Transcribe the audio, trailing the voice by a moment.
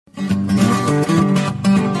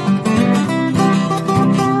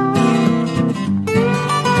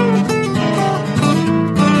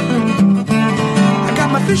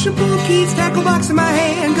tackle box in my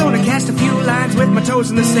hand, gonna cast a few lines with my toes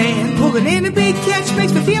in the sand. Pulling in a big catch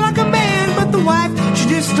makes me feel like a man, but the wife, she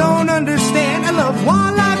just don't understand. I love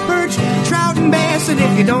walleye, perch, trout, and bass, and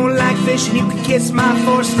if you don't like fishing, you can kiss my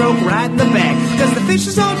four-stroke right in the back. Cause the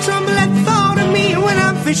fishes all tremble at the thought of me when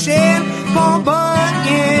I'm fishing Paul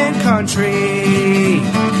Bunyan country.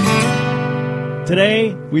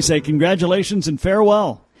 Today, we say congratulations and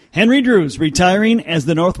farewell. Henry Drews retiring as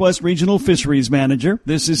the Northwest Regional Fisheries Manager.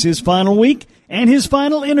 This is his final week and his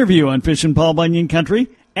final interview on Fishin' Paul Bunyan Country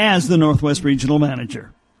as the Northwest Regional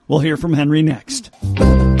Manager. We'll hear from Henry next.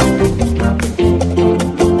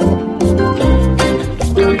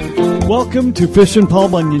 Welcome to Fishin' Paul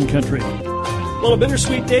Bunyan Country. Well, a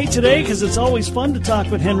bittersweet day today because it's always fun to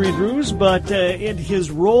talk with Henry Drews, but in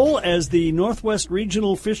his role as the Northwest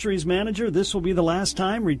Regional Fisheries Manager, this will be the last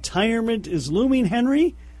time. Retirement is looming,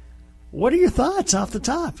 Henry. What are your thoughts off the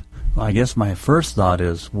top? Well, I guess my first thought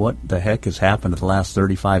is, what the heck has happened in the last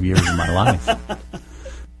 35 years of my life?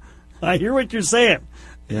 I hear what you're saying.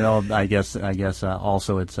 You know, I guess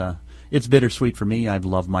also it's bittersweet for me. I've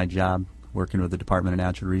loved my job working with the Department of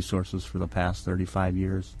Natural Resources for the past 35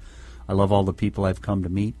 years. I love all the people I've come to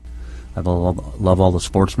meet. I love all the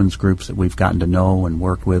sportsmen's groups that we've gotten to know and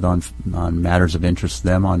work with on matters of interest to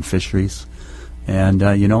them on fisheries. And,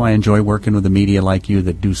 I enjoy working with the media like you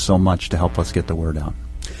that do so much to help us get the word out.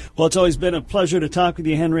 Well, it's always been a pleasure to talk with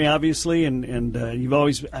you, Henry, obviously, and you've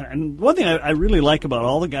always – and one thing I really like about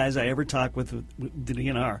all the guys I ever talk with the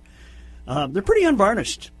DNR, they're pretty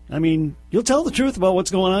unvarnished. I mean, you'll tell the truth about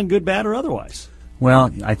what's going on, good, bad, or otherwise. Well,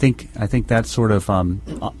 I think that sort of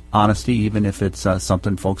honesty, even if it's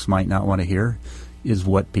something folks might not want to hear, is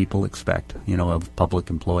what people expect, of public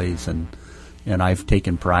employees. And I've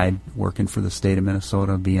taken pride working for the state of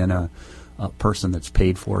Minnesota, being a person that's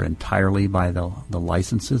paid for entirely by the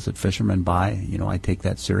licenses that fishermen buy. I take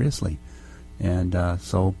that seriously. And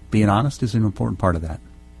so being honest is an important part of that.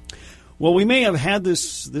 Well, we may have had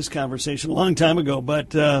this conversation a long time ago,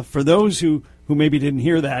 but for those who maybe didn't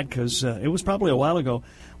hear that, because it was probably a while ago,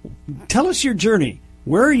 tell us your journey.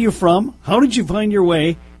 Where are you from? How did you find your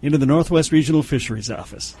way into the Northwest Regional Fisheries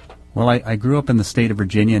Office? Well, I grew up in the state of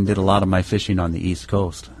Virginia and did a lot of my fishing on the East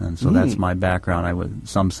Coast, and so that's my background.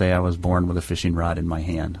 Some say I was born with a fishing rod in my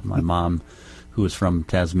hand. My mom, who was from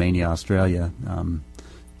Tasmania, Australia,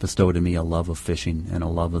 bestowed in me a love of fishing and a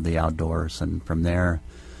love of the outdoors, and from there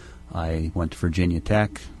I went to Virginia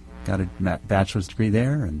Tech, got a bachelor's degree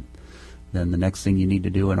there, and then the next thing you need to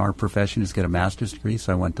do in our profession is get a master's degree,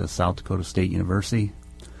 so I went to South Dakota State University,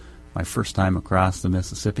 my first time across the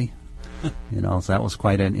Mississippi. So that was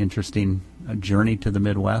quite an interesting journey to the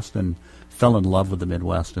Midwest, and fell in love with the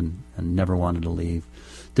Midwest and never wanted to leave.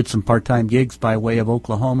 Did some part-time gigs by way of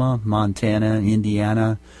Oklahoma, Montana,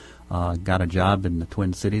 Indiana. Got a job in the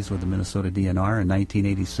Twin Cities with the Minnesota DNR in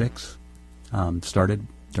 1986. Started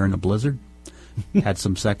during a blizzard, had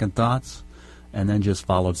some second thoughts, and then just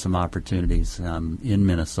followed some opportunities in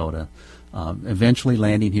Minnesota. Eventually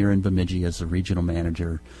landing here in Bemidji as a regional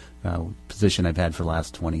manager, position I've had for the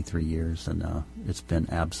last 23 years, and it's been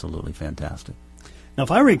absolutely fantastic. Now,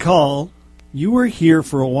 if I recall, you were here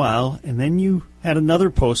for a while, and then you had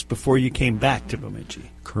another post before you came back to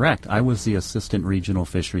Bemidji. Correct. I was the assistant regional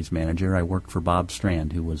fisheries manager. I worked for Bob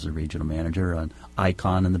Strand, who was the regional manager, an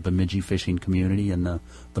icon in the Bemidji fishing community and the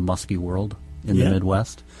muskie world in the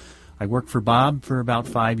Midwest. I worked for Bob for about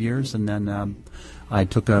 5 years, and then I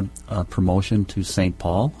took a promotion to St.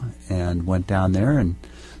 Paul and went down there and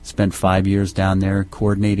spent 5 years down there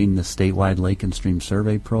coordinating the statewide lake and stream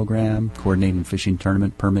survey program, coordinating fishing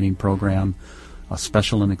tournament permitting program,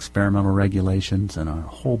 special and experimental regulations, and a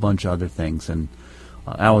whole bunch of other things. And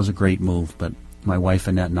that was a great move, but my wife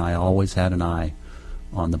Annette and I always had an eye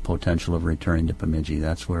on the potential of returning to Bemidji.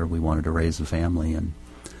 That's where we wanted to raise a family. And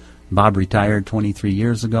Bob retired 23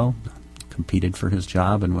 years ago, competed for his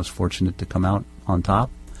job, and was fortunate to come out on top.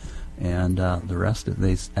 And the rest,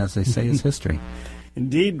 as they say, is history.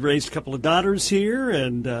 Indeed, raised a couple of daughters here,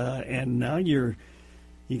 and now you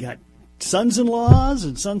got sons-in-laws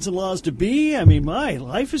and sons-in-laws to be. I mean, my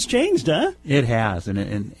life has changed, huh? It has,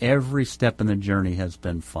 and every step in the journey has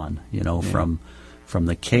been fun. From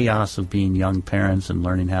the chaos of being young parents and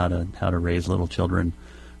learning how to raise little children,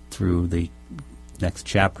 through the next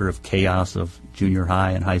chapter of chaos of junior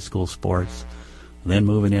high and high school sports, then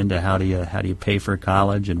moving into how do you pay for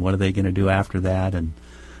college and what are they going to do after that, and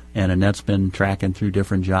Annette's been tracking through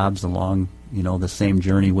different jobs along the same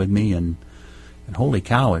journey with me, and holy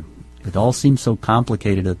cow, it all seemed so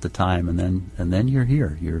complicated at the time, and then you're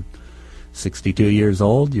here. You're 62 years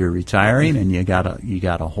old, you're retiring, and you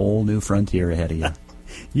got a whole new frontier ahead of you.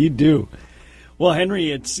 You do. Well,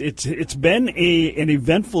 Henry, it's been an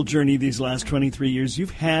eventful journey these last 23 years. You've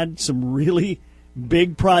had some really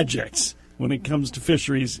big projects when it comes to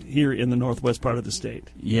fisheries here in the northwest part of the state.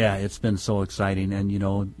 Yeah, it's been so exciting. And,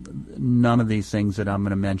 none of these things that I'm going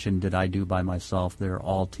to mention did I do by myself. They're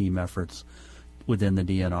all team efforts within the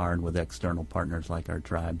DNR and with external partners like our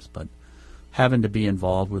tribes. But having to be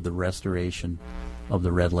involved with the restoration of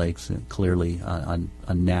the Red Lakes, clearly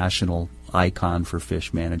a national icon for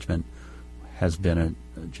fish management, has been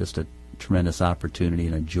just a tremendous opportunity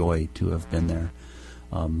and a joy to have been there.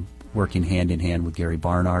 Working hand in hand with Gary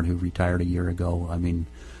Barnard, who retired a year ago. I mean,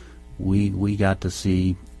 we got to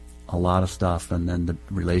see a lot of stuff, and then the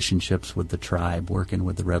relationships with the tribe, working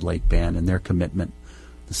with the Red Lake Band and their commitment,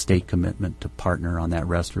 the state commitment to partner on that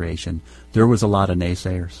restoration. There was a lot of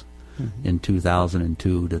naysayers in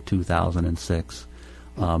 2002 to 2006.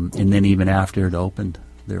 And then even after it opened,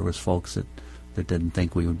 there was folks that didn't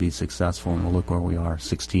think we would be successful, and look where we are.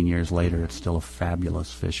 16 years later, it's still a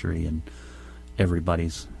fabulous fishery, and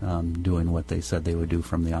everybody's doing what they said they would do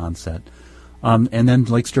from the onset. And then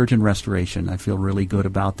Lake Sturgeon restoration, I feel really good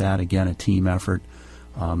about that. Again, a team effort.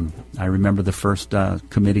 I remember the first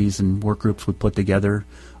committees and work groups we put together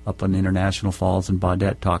up on International Falls and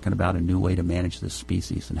Baudette, talking about a new way to manage this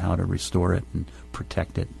species and how to restore it and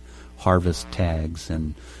protect it. Harvest tags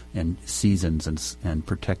and seasons and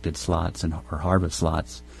protected slots or harvest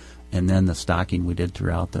slots. And then the stocking we did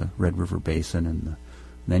throughout the Red River Basin, and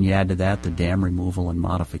then you add to that the dam removal and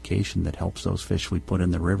modification that helps those fish we put in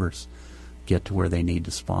the rivers get to where they need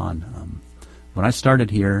to spawn. When I started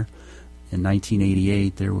here in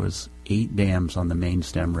 1988, there was 8 dams on the main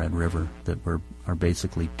stem Red River that are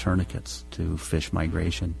basically tourniquets to fish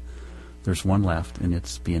migration. There's one left, and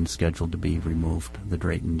it's being scheduled to be removed, the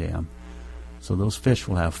Drayton Dam. So those fish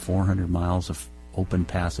will have 400 miles of open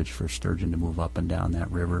passage for sturgeon to move up and down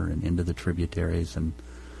that river and into the tributaries, and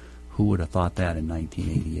who would have thought that in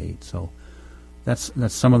 1988? So that's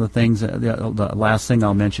some of the things. The last thing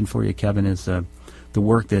I'll mention for you, Kevin, is the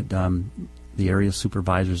work that the area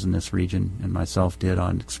supervisors in this region and myself did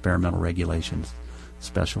on experimental regulations,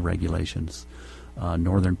 special regulations,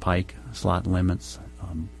 northern pike slot limits,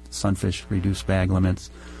 sunfish reduced bag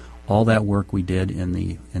limits. All that work we did in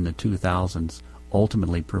the 2000s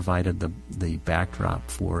ultimately provided the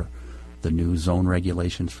backdrop for the new zone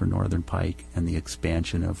regulations for northern pike and the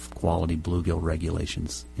expansion of quality bluegill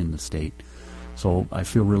regulations in the state. So I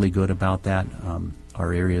feel really good about that.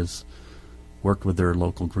 Our areas worked with their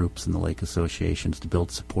local groups and the lake associations to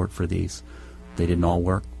build support for these. They didn't all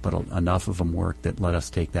work, but enough of them worked that let us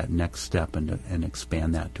take that next step and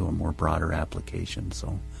expand that to a more broader application.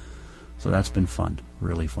 So that's been fun,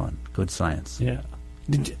 really fun. Good science. Yeah.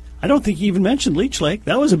 I don't think you even mentioned Leech Lake.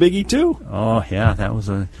 That was a biggie too. Oh yeah, that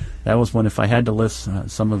was one. If I had to list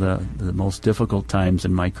some of the most difficult times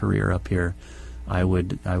in my career up here, I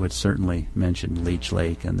would certainly mention Leech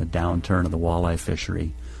Lake and the downturn of the walleye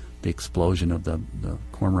fishery, the explosion of the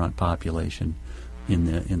cormorant population in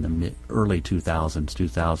the early 2000s,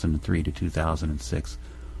 2003 to 2006.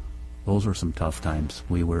 Those were some tough times.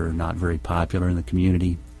 We were not very popular in the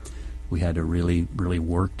community. We had to really, really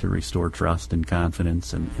work to restore trust and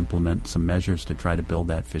confidence and implement some measures to try to build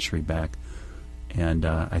that fishery back. And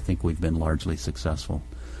I think we've been largely successful.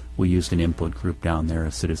 We used an input group down there,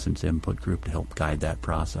 a citizens input group, to help guide that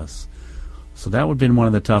process. So that would have been one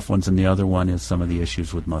of the tough ones, and the other one is some of the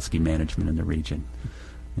issues with muskie management in the region.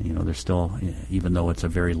 There's still, even though it's a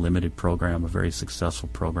very limited program, a very successful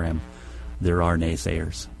program, there are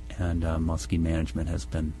naysayers, and muskie management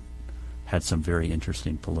had some very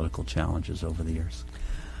interesting political challenges over the years.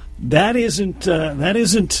 That isn't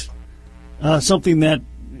something that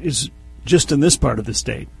is just in this part of the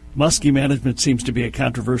state. Muskie management seems to be a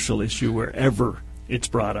controversial issue wherever it's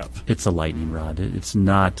brought up. It's a lightning rod. It's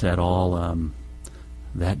not at all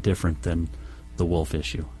that different than the wolf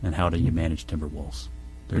issue and how do you manage timber wolves.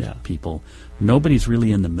 There's people, nobody's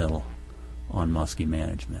really in the middle on muskie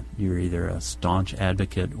management. You're either a staunch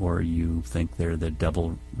advocate or you think they're the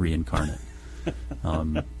devil reincarnate.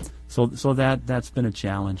 So that's been a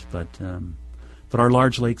challenge, but our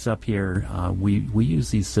large lakes up here, we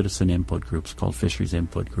use these citizen input groups called Fisheries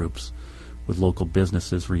input groups with local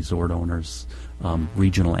businesses, resort owners,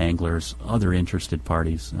 regional anglers, other interested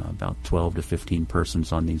parties, about 12 to 15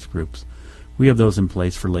 persons on these groups. We have those in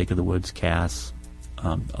place for Lake of the Woods, Cass,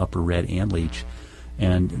 Upper Red, and Leech.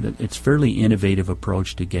 And it's a fairly innovative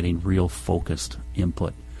approach to getting real focused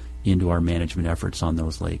input into our management efforts on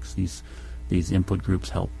those lakes. These input groups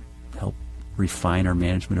help refine our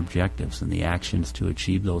management objectives and the actions to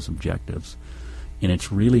achieve those objectives. And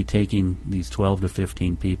it's really taking these 12 to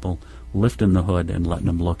 15 people, lifting the hood and letting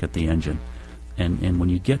them look at the engine And when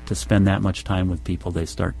you get to spend that much time with people, they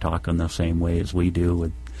start talking the same way as we do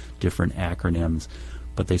with different acronyms,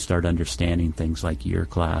 but they start understanding things like year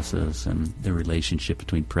classes and the relationship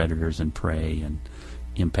between predators and prey and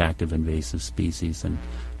impact of invasive species. And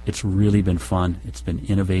it's really been fun. It's been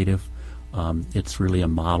innovative. It's really a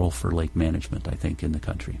model for lake management, I think, in the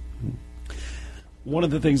country. One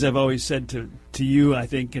of the things I've always said to you, I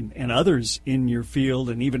think, and others in your field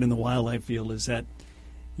and even in the wildlife field is that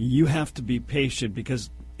you have to be patient, because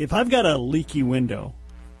if I've got a leaky window,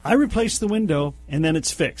 I replace the window and then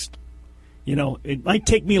it's fixed. You know, it might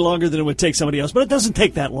take me longer than it would take somebody else, but it doesn't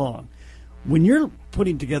take that long. When you're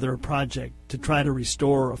putting together a project to try to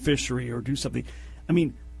restore a fishery or do something, I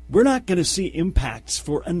mean, we're not going to see impacts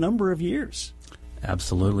for a number of years.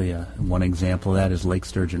 Absolutely. One example of that is lake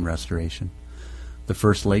sturgeon restoration. The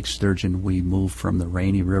first lake sturgeon we moved from the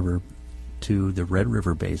Rainy River to the Red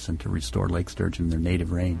River Basin to restore lake sturgeon in their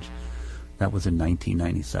native range. That was in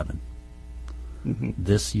 1997. Mm-hmm.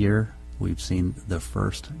 This year, we've seen the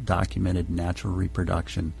first documented natural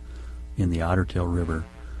reproduction in the Ottertail River,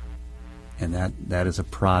 and that is a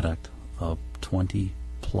product of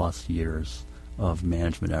 20-plus years of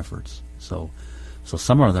management efforts. So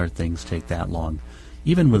some other things take that long.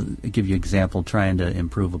 Even with, I'll give you an example, trying to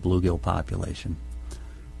improve a bluegill population.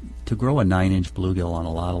 To grow a 9-inch bluegill on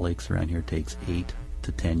a lot of lakes around here takes 8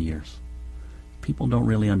 to 10 years. People don't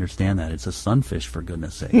really understand that. It's a sunfish, for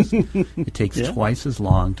goodness sakes. It takes twice as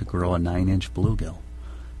long to grow a 9-inch bluegill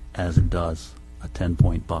as it does a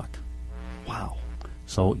 10-point buck. Wow.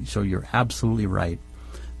 So you're absolutely right.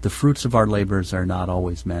 The fruits of our labors are not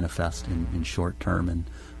always manifest in short term,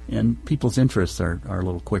 and people's interests are a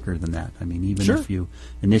little quicker than that. I mean, even if you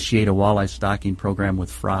initiate a walleye stocking program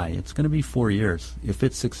with Fry, it's going to be 4 years, if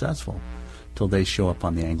it's successful, till they show up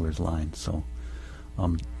on the angler's line. So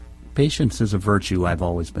patience is a virtue, I've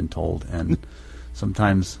always been told, and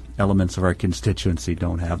sometimes elements of our constituency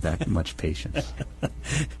don't have that much patience.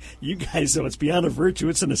 You guys, though, it's beyond a virtue,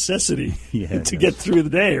 it's a necessity to is. get through the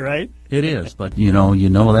day, right? It is, but you know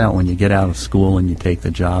that when you get out of school and you take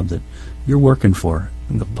the job that you're working for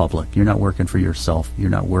the public. You're not working for yourself. You're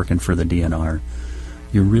not working for the DNR.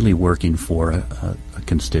 You're really working for a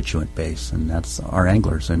constituent base, and that's our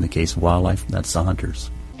anglers. In the case of wildlife, that's the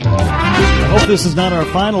hunters. I hope this is not our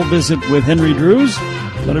final visit with Henry Drews,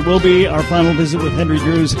 but it will be our final visit with Henry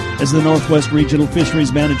Drews as the Northwest Regional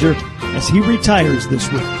Fisheries Manager as he retires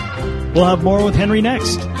this week. We'll have more with Henry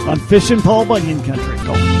next on Fishin' Paul Bunyan Country.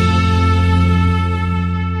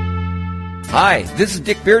 Hi, this is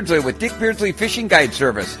Dick Beardsley with Dick Beardsley Fishing Guide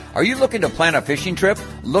Service. Are you looking to plan a fishing trip?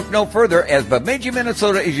 Look no further, as Bemidji,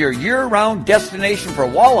 Minnesota is your year-round destination for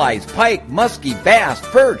walleyes, pike, muskie, bass,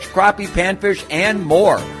 perch, crappie, panfish, and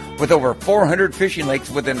more. With over 400 fishing lakes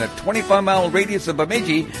within a 25-mile radius of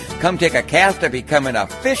Bemidji, come take a cast at becoming a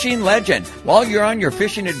fishing legend. While you're on your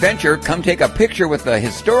fishing adventure, come take a picture with the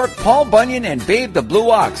historic Paul Bunyan and Babe the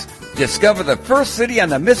Blue Ox. Discover the first city on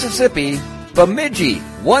the Mississippi, Bemidji,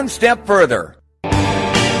 one step further.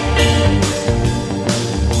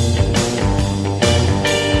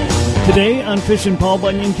 Today on Fishin' Paul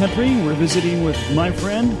Bunyan Country, we're visiting with my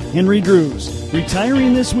friend Henry Drews,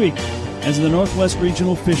 retiring this week as the Northwest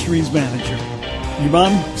Regional Fisheries Manager. Your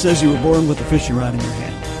mom says you were born with a fishing rod in your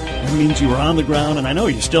hand. That means you were on the ground, and I know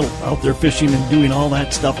you're still out there fishing and doing all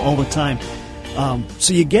that stuff all the time.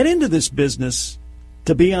 So you get into this business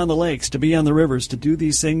to be on the lakes, to be on the rivers, to do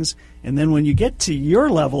these things, and then when you get to your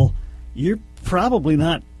level, you're probably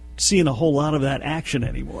not seeing a whole lot of that action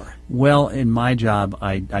anymore. Well, in my job,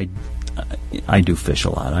 I do fish a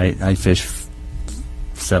lot. I fish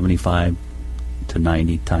 75 to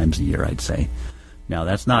 90 times a year, I'd say. Now,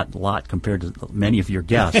 that's not a lot compared to many of your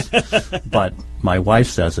guests, but my wife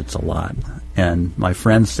says it's a lot, and my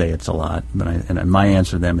friends say it's a lot, and my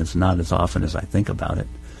answer to them is not as often as I think about it.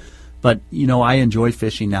 But, I enjoy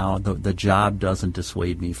fishing now. The job doesn't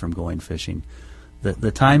dissuade me from going fishing.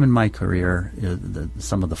 The time in my career,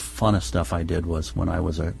 some of the funnest stuff I did was when I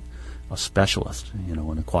was a specialist,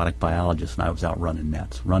 an aquatic biologist, and I was out running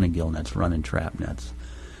nets, running gill nets, running trap nets.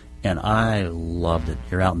 And I loved it.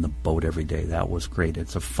 You're out in the boat every day. That was great.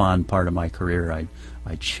 It's a fun part of my career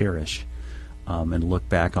I cherish and look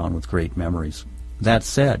back on with great memories. That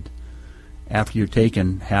said, after you're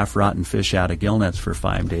taking half-rotten fish out of gill nets for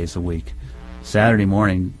 5 days a week, Saturday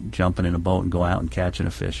morning jumping in a boat and going out and catching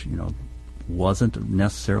a fish, wasn't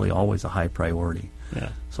necessarily always a high priority. Yeah.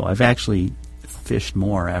 So I've actually fished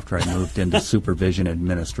more after I moved into supervision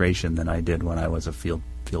administration than I did when I was a field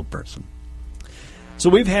person. So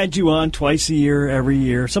we've had you on twice a year, every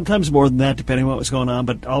year, sometimes more than that, depending on what was going on,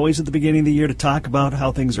 but always at the beginning of the year to talk about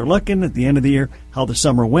how things are looking, at the end of the year, how the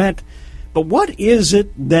summer went. But what is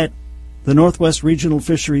it that the Northwest Regional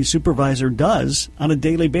Fisheries Supervisor does on a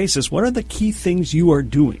daily basis? What are the key things you are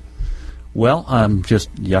doing? Well, just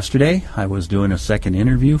yesterday I was doing a second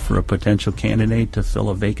interview for a potential candidate to fill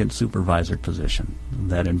a vacant supervisor position.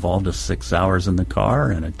 That involved us 6 hours in the car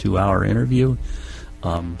and a 2-hour interview.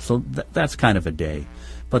 So that's kind of a day.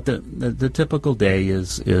 But the typical day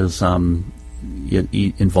is it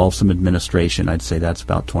involves some administration. I'd say that's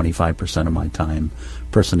about 25% of my time.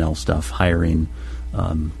 Personnel stuff, hiring,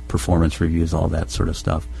 performance reviews, all that sort of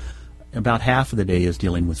stuff. About half of the day is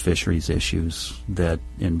dealing with fisheries issues that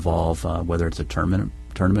involve whether it's a tournament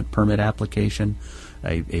permit application,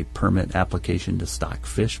 a permit application to stock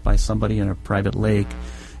fish by somebody in a private lake.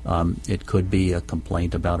 It could be a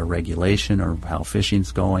complaint about a regulation or how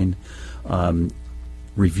fishing's going.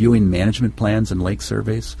 Reviewing management plans and lake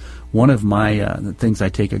surveys. One of my the things I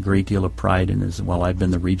take a great deal of pride in is, while I've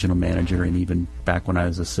been the regional manager and even back when I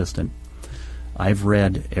was assistant, I've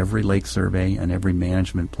read every lake survey and every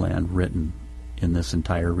management plan written in this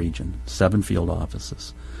entire region, 7 field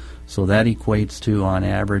offices. So that equates to, on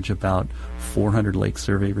average, about 400 lake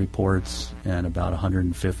survey reports and about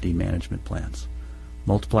 150 management plans.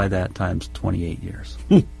 Multiply that times 28 years.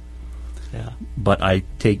 Yeah. But I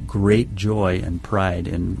take great joy and pride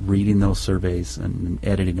in reading those surveys and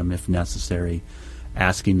editing them if necessary,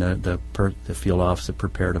 asking the field office that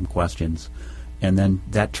prepared them questions. And then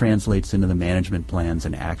that translates into the management plans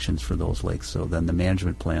and actions for those lakes. So then the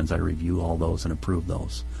management plans, I review all those and approve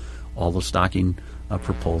those. All the stocking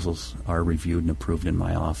proposals are reviewed and approved in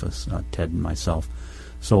my office, Ted and myself.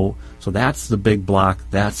 So that's the big block.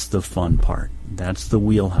 That's the fun part. That's the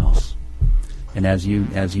wheelhouse. And as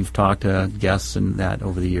you've talked to guests and that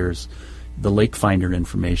over the years, the Lake Finder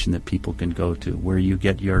information that people can go to, where you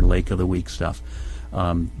get your Lake of the Week stuff,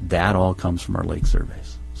 that all comes from our lake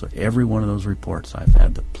surveys. So every one of those reports, I've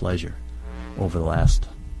had the pleasure over the last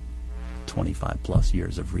 25 plus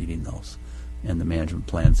years of reading those and the management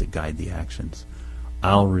plans that guide the actions.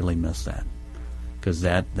 I'll really miss that, because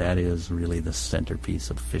that is really the centerpiece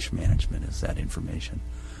of fish management, is that information.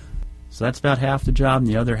 So that's about half the job, and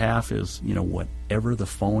the other half is, whatever the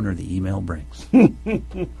phone or the email brings.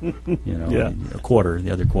 Yeah. A quarter, the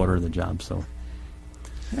other quarter of the job. So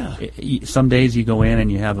Yeah. Some days you go in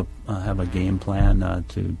and you have a game plan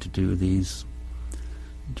to do these,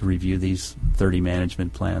 to review these 30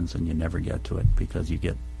 management plans, and you never get to it because you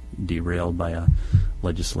get derailed by a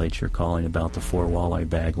legislature calling about the 4 walleye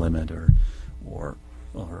bag limit, or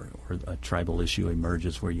a tribal issue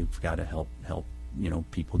emerges where you've got to help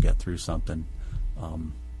people get through something.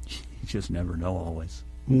 You just never know always.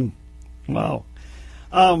 Wow.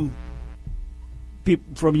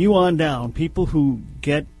 From you on down, people who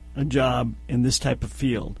get a job in this type of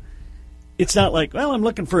field, it's not like, well, I'm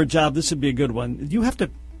looking for a job, this would be a good one. You have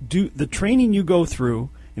to do the training you go through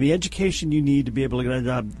and the education you need to be able to get a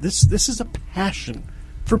job. This is a passion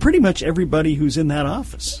for pretty much everybody who's in that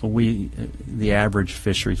office. The average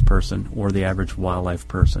fisheries person or the average wildlife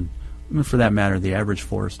person, for that matter, the average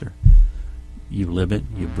forester, you live it,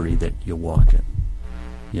 you breathe it, you walk it.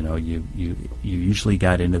 You usually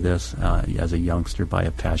got into this as a youngster by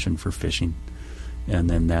a passion for fishing, and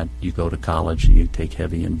then that you go to college and you take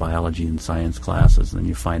heavy in biology and science classes, and then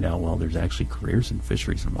you find out, well, there's actually careers in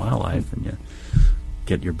fisheries and wildlife, and you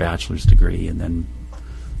get your bachelor's degree, and then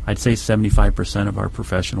I'd say 75% of our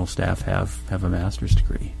professional staff have a master's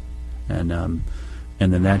degree, and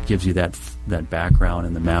then that gives you that background,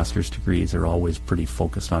 and the master's degrees are always pretty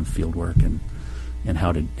focused on field work and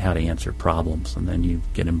how to answer problems, and then you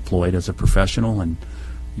get employed as a professional and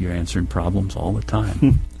you're answering problems all the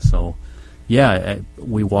time. So, yeah,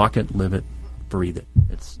 we walk it, live it, breathe it.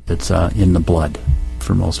 It's in the blood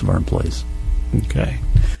for most of our employees. Okay.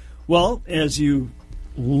 Well, as you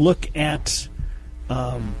look at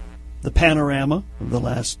the panorama of the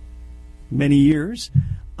last many years,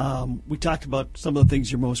 we talked about some of the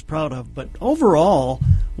things you're most proud of, but overall,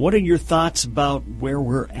 what are your thoughts about where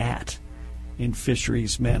we're at in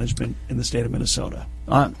fisheries management in the state of Minnesota?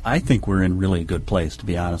 I think we're in really a good place, to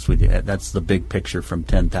be honest with you. That's the big picture from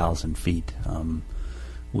 10,000 feet.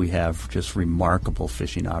 We have just remarkable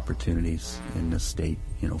fishing opportunities in this state,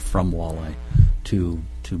 from walleye to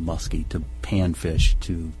muskie, to panfish,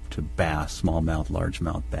 to bass, smallmouth,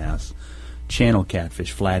 largemouth bass, channel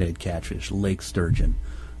catfish, flathead catfish, lake sturgeon,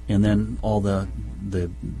 and then all the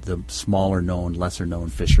smaller known, lesser known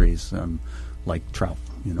fisheries like trout.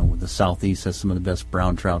 The Southeast has some of the best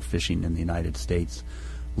brown trout fishing in the United States.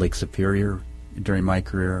 Lake Superior, during my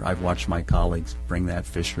career, I've watched my colleagues bring that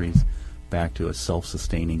fisheries back to a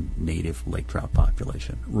self-sustaining native lake trout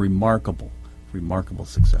population. Remarkable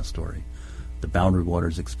success story. the Boundary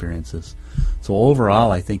Waters experiences. So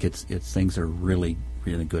overall, I think it's things are really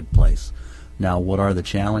in a good place. Now, what are the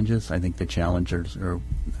challenges? I think the challenges are,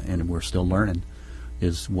 and we're still learning,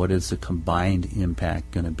 is what is the combined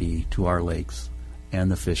impact going to be to our lakes and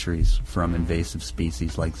the fisheries from invasive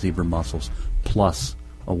species like zebra mussels plus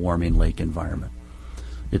a warming lake environment.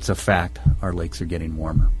 It's a fact our lakes are getting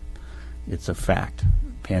warmer. It's a fact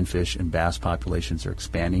panfish and bass populations are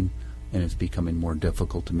expanding, and it's becoming more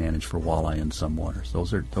difficult to manage for walleye in some waters.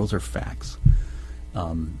 Those are facts.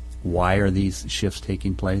 Why are these shifts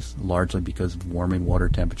taking place? Largely because of warming water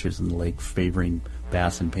temperatures in the lake favoring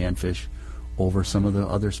bass and panfish over some of the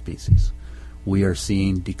other species. We are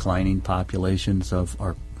seeing declining populations of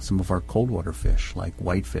some of our cold water fish like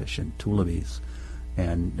whitefish and tullibees,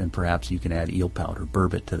 and perhaps you can add eel pout or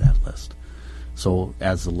burbot to that list. So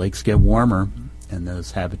as the lakes get warmer and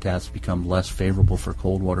those habitats become less favorable for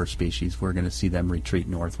cold water species, we're going to see them retreat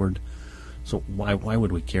northward. So why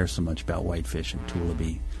would we care so much about whitefish and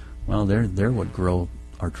tullibee? Well, they're what grow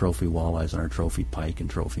our trophy walleyes and our trophy pike and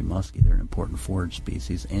trophy muskie. They're an important forage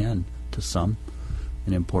species and, to some,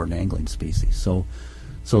 an important angling species. So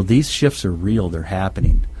these shifts are real. They're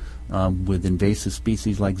happening. With invasive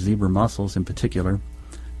species like zebra mussels in particular,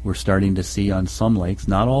 we're starting to see on some lakes,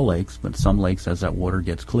 not all lakes, but some lakes, as that water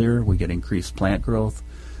gets clearer, we get increased plant growth,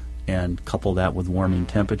 and couple that with warming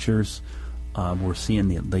temperatures, we're seeing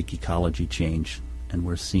the lake ecology change, and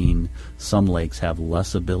we're seeing some lakes have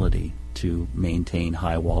less ability to maintain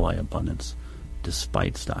high walleye abundance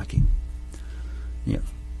despite stocking.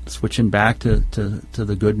 Switching back to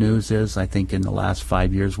the good news is, I think in the last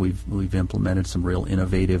 5 years we've implemented some real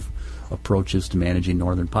innovative approaches to managing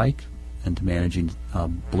northern pike and to managing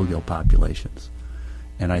bluegill populations,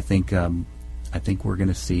 and I think we're going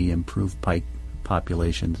to see improved pike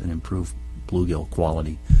populations and improved bluegill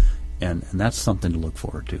quality, and that's something to look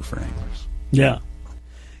forward to for anglers. Yeah.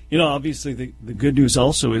 Obviously the good news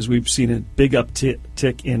also is we've seen a big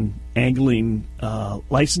uptick in angling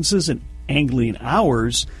licenses and angling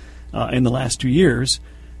hours in the last 2 years.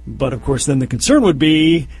 But, of course, then the concern would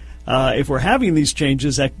be if we're having these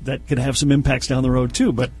changes, that could have some impacts down the road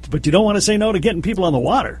too. But you don't want to say no to getting people on the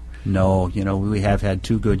water. No, we have had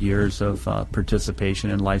 2 good years of participation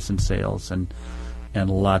in license sales and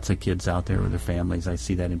lots of kids out there with their families. I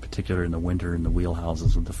see that in particular in the winter in the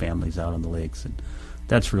wheelhouses with the families out on the lakes, and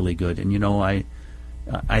that's really good. And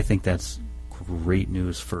I think that's great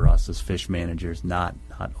news for us as fish managers. Not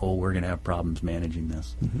we're going to have problems managing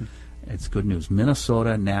this. Mm-hmm. It's good news.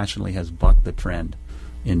 Minnesota nationally has bucked the trend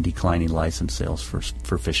in declining license sales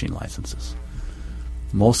for fishing licenses.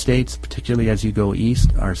 Most states, particularly as you go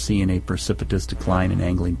east, are seeing a precipitous decline in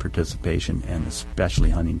angling participation and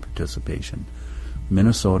especially hunting participation.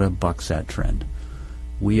 Minnesota bucks that trend.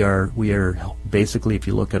 We are basically, if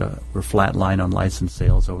you look at we're flat line on license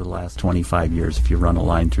sales over the last 25 years, if you run a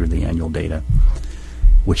line through the annual data,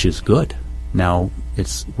 which is good. Now,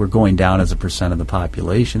 we're going down as a percent of the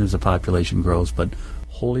population as the population grows, but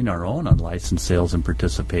holding our own on license sales and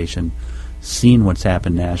participation, seeing what's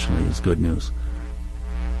happened nationally is good news.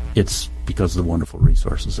 It's because of the wonderful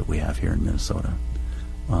resources that we have here in Minnesota.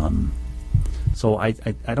 So I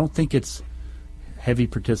don't think it's heavy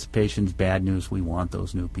participation's bad news. We want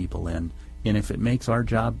those new people in. And if it makes our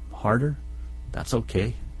job harder, that's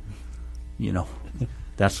okay.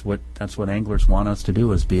 That's what anglers want us to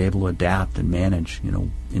do, is be able to adapt and manage,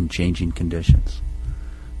 in changing conditions.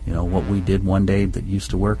 What we did one day that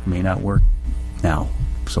used to work may not work now.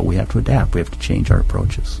 So we have to adapt. We have to change our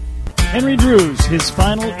approaches. Henry Drews, his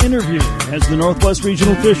final interview as the Northwest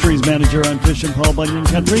Regional Fisheries Manager on Fishin' Paul Bunyan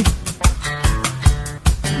Country.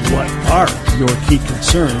 What are your key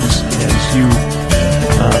concerns as you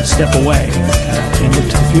step away and look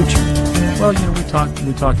to the future? Well,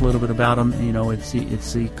 we talked a little bit about them.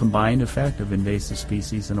 It's the combined effect of invasive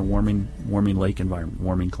species and a warming lake environment,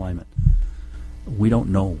 warming climate. We don't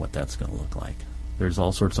know what that's going to look like. There's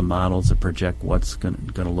all sorts of models that project what's going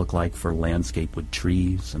to look like for landscape with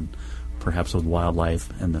trees and perhaps with wildlife,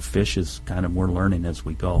 and the fish is we're learning as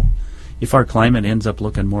we go. If our climate ends up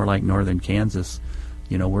looking more like northern Kansas,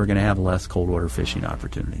 we're going to have less cold water fishing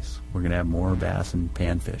opportunities. We're going to have more bass and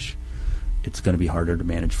panfish. It's going to be harder to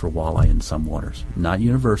manage for walleye in some waters. Not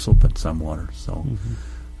universal, but some waters. So,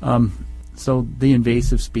 so the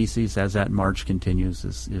invasive species, as that march continues,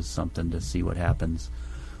 is something to see what happens.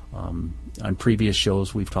 On previous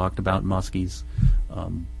shows, we've talked about muskies.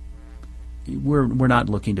 We're not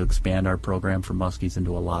looking to expand our program for muskies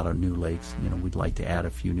into a lot of new lakes. We'd like to add a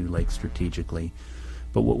few new lakes strategically.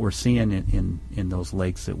 But what we're seeing in those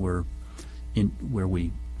lakes that we're in, where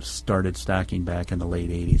we started stocking back in the late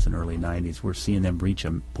 80s and early 90s, we're seeing them reach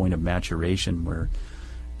a point of maturation where,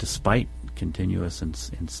 despite continuous and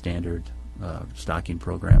standard stocking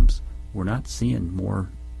programs, we're not seeing more.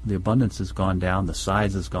 The abundance has gone down, the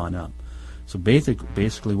size has gone up. So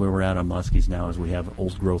basically where we're at on muskies now is we have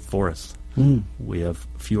old-growth forests. We have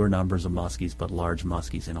fewer numbers of muskies, but large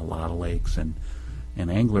muskies in a lot of lakes, and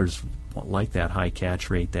anglers like that high catch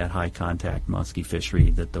rate, that high contact muskie fishery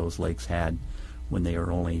that those lakes had when they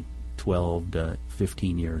were only 12 to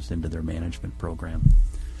 15 years into their management program.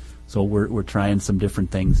 So we're trying some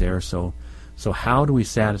different things there. So how do we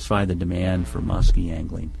satisfy the demand for muskie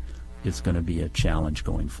angling? It's going to be a challenge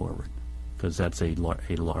going forward, because that's a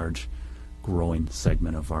large growing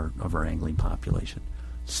segment of our angling population.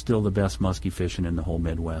 Still the best muskie fishing in the whole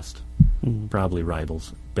Midwest. Probably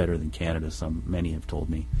rivals better than Canada, many have told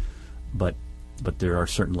me. But there are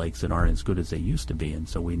certain lakes that aren't as good as they used to be, and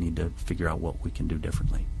so we need to figure out what we can do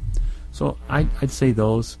differently. So I'd say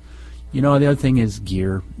those. The other thing is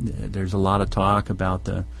gear. There's a lot of talk about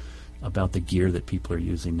the gear that people are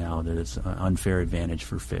using now, that it's an unfair advantage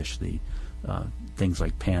for fish. The things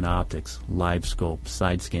like Panoptics, live scope,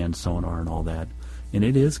 side scan sonar, and all that. And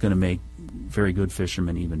it is going to make very good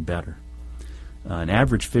fishermen even better. An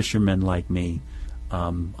average fisherman like me,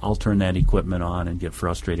 I'll turn that equipment on and get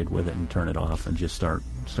frustrated with it and turn it off and just start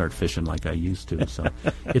fishing like I used to. So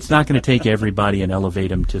it's not going to take everybody and elevate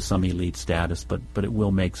them to some elite status, but it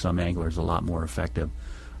will make some anglers a lot more effective.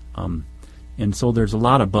 And so there's a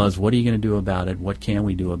lot of buzz. What are you going to do about it? What can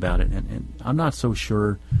we do about it? And I'm not so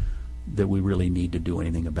sure that we really need to do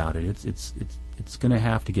anything about it. It's going to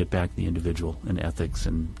have to get back to the individual and ethics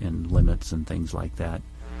and limits and things like that.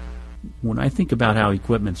 When I think about how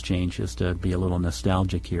equipment's changed, just to be a little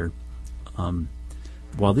nostalgic here,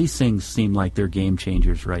 while these things seem like they're game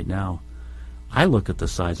changers right now, I look at the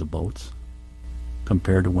size of boats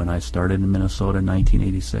compared to when I started in Minnesota in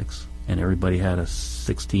 1986, and everybody had a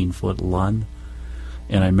 16-foot Lund.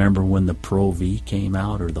 And I remember when the Pro V came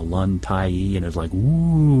out, or the Lund Tyee, and it was like,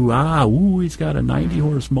 ooh, he's got a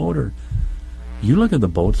 90-horse motor. You look at the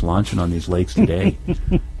boats launching on these lakes today,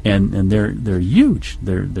 and they're huge.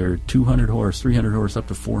 They're 200 horse, 300 horse, up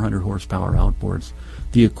to 400 horsepower outboards.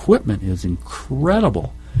 The equipment is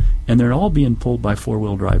incredible, and they're all being pulled by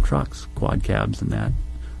four-wheel drive trucks, quad cabs, and that.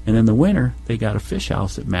 And in the winter, they got a fish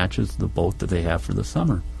house that matches the boat that they have for the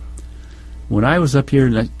summer. When I was up here,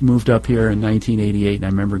 and I moved up here in 1988, and I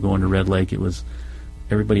remember going to Red Lake,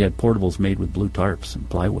 everybody had portables made with blue tarps and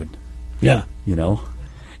plywood. Yeah.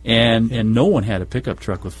 And no one had a pickup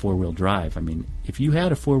truck with four-wheel drive. I mean, if you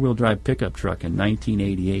had a four-wheel drive pickup truck in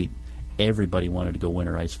 1988, everybody wanted to go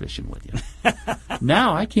winter ice fishing with you.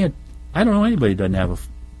 Now, I don't know anybody who doesn't have a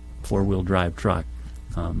four-wheel drive truck.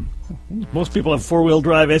 Most people have four-wheel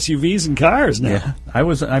drive SUVs and cars now. Yeah, I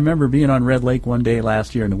remember being on Red Lake one day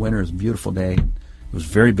last year in the winter. It was a beautiful day. It was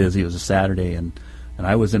very busy. It was a Saturday, and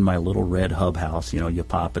I was in my little red hub house. You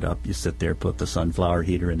pop it up, you sit there, put the sunflower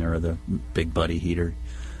heater in there, or the Big Buddy heater,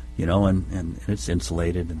 and it's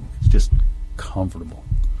insulated, and it's just comfortable.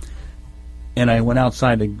 And I went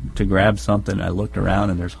outside to grab something, and I looked around,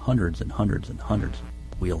 and there's hundreds and hundreds and hundreds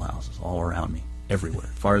of wheelhouses all around me, everywhere,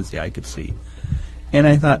 as far as the eye could see. And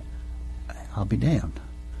I thought, I'll be damned.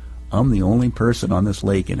 I'm the only person on this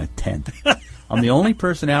lake in a tent. I'm the only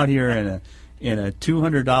person out here in a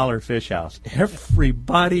 $200 fish house.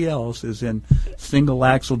 Everybody else is in single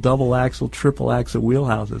axle, double axle, triple axle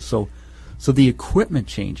wheelhouses. So the equipment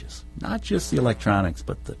changes, not just the electronics,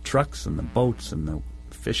 but the trucks and the boats and the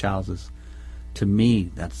fish houses. To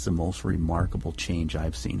me, that's the most remarkable change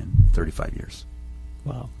I've seen in 35 years.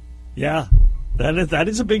 Wow. Yeah, that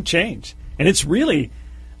is a big change. And it's really,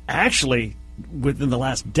 actually, within the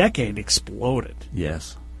last decade, exploded.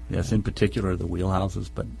 Yes, in particular the wheelhouses,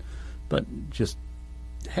 but just,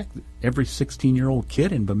 heck, every 16-year-old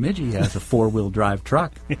kid in Bemidji has a four-wheel drive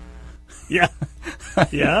truck. Yeah.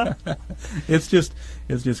 It's just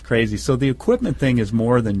crazy. So the equipment thing is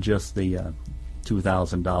more than just the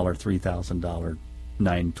 $2,000, $3,000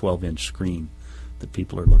 9-12-inch screen that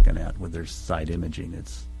people are looking at with their side imaging.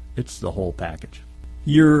 It's the whole package.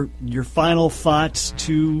 Your final thoughts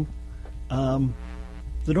to the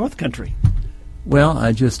North Country? Well,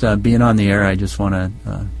 I just being on the air, I just want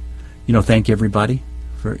to thank everybody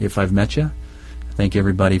for, if I've met you. Thank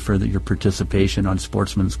everybody for your participation on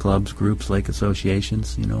sportsmen's clubs, groups, lake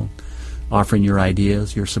associations, offering your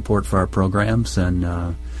ideas, your support for our programs, and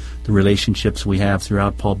the relationships we have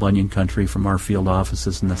throughout Paul Bunyan Country from our field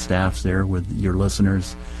offices and the staffs there with your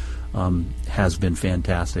listeners has been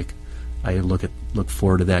fantastic. I look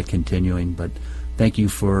forward to that continuing. But thank you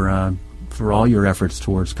for for all your efforts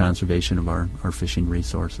towards conservation of our fishing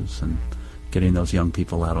resources and getting those young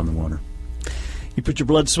people out on the water. You put your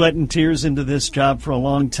blood, sweat, and tears into this job for a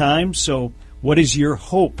long time. So what is your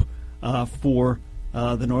hope for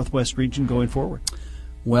the Northwest region going forward?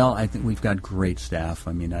 Well, I think we've got great staff.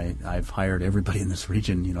 I mean, I've hired everybody in this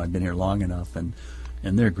region. You know, I've been here long enough, and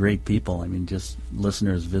they're great people. I mean, just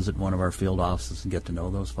listeners visit one of our field offices and get to know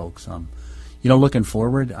those folks. Looking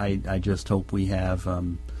forward, I just hope we have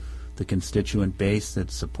the constituent base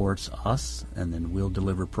that supports us, and then we'll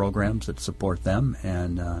deliver programs that support them.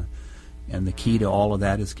 And the key to all of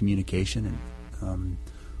that is communication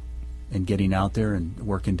and getting out there and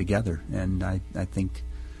working together. And I think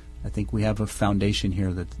we have a foundation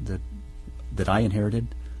here that I inherited.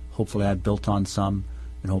 Hopefully I've built on some,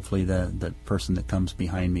 and hopefully the person that comes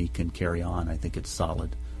behind me can carry on. I think it's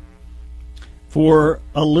solid. For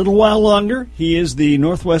a little while longer, he is the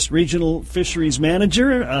Northwest Regional Fisheries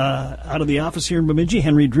Manager out of the office here in Bemidji,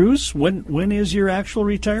 Henry Drews. When is your actual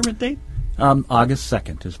retirement date? August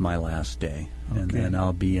 2nd is my last day, and then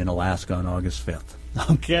I'll be in Alaska on August 5th.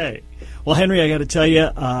 Okay. Well, Henry, I got to tell you,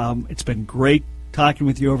 it's been great talking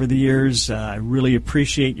with you over the years. I really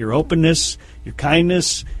appreciate your openness, your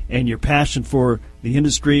kindness, and your passion for the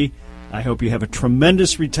industry. I hope you have a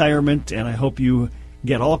tremendous retirement, and I hope you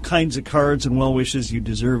get all kinds of cards and well wishes. You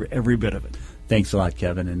deserve every bit of it. Thanks a lot,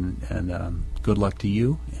 Kevin, and good luck to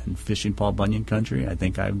you and Fishing Paul Bunyan Country. I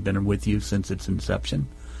think I've been with you since its inception.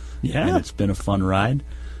 Yeah. And it's been a fun ride.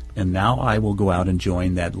 And now I will go out and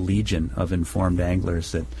join that legion of informed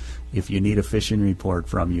anglers that if you need a fishing report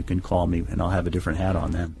from, you can call me, and I'll have a different hat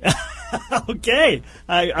on then. Okay.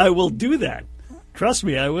 I will do that. Trust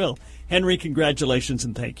me, I will. Henry, congratulations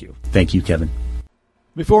and thank you. Thank you, Kevin.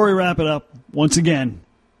 Before we wrap it up, once again,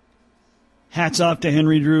 hats off to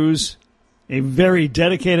Henry Drews, a very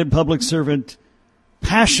dedicated public servant,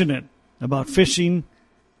 passionate about fishing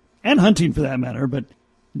and hunting for that matter, but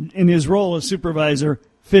in his role as supervisor,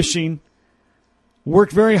 fishing,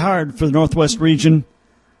 worked very hard for the Northwest region,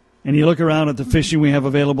 and you look around at the fishing we have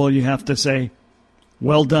available, you have to say,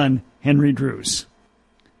 well done, Henry Drews.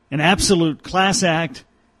 An absolute class act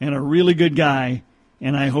and a really good guy,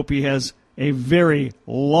 and I hope he has a very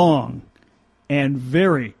long and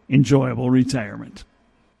very enjoyable retirement.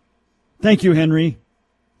 Thank you, Henry.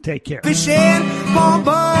 Take care. Fishin' Paul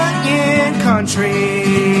Bunyan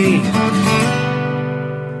Country.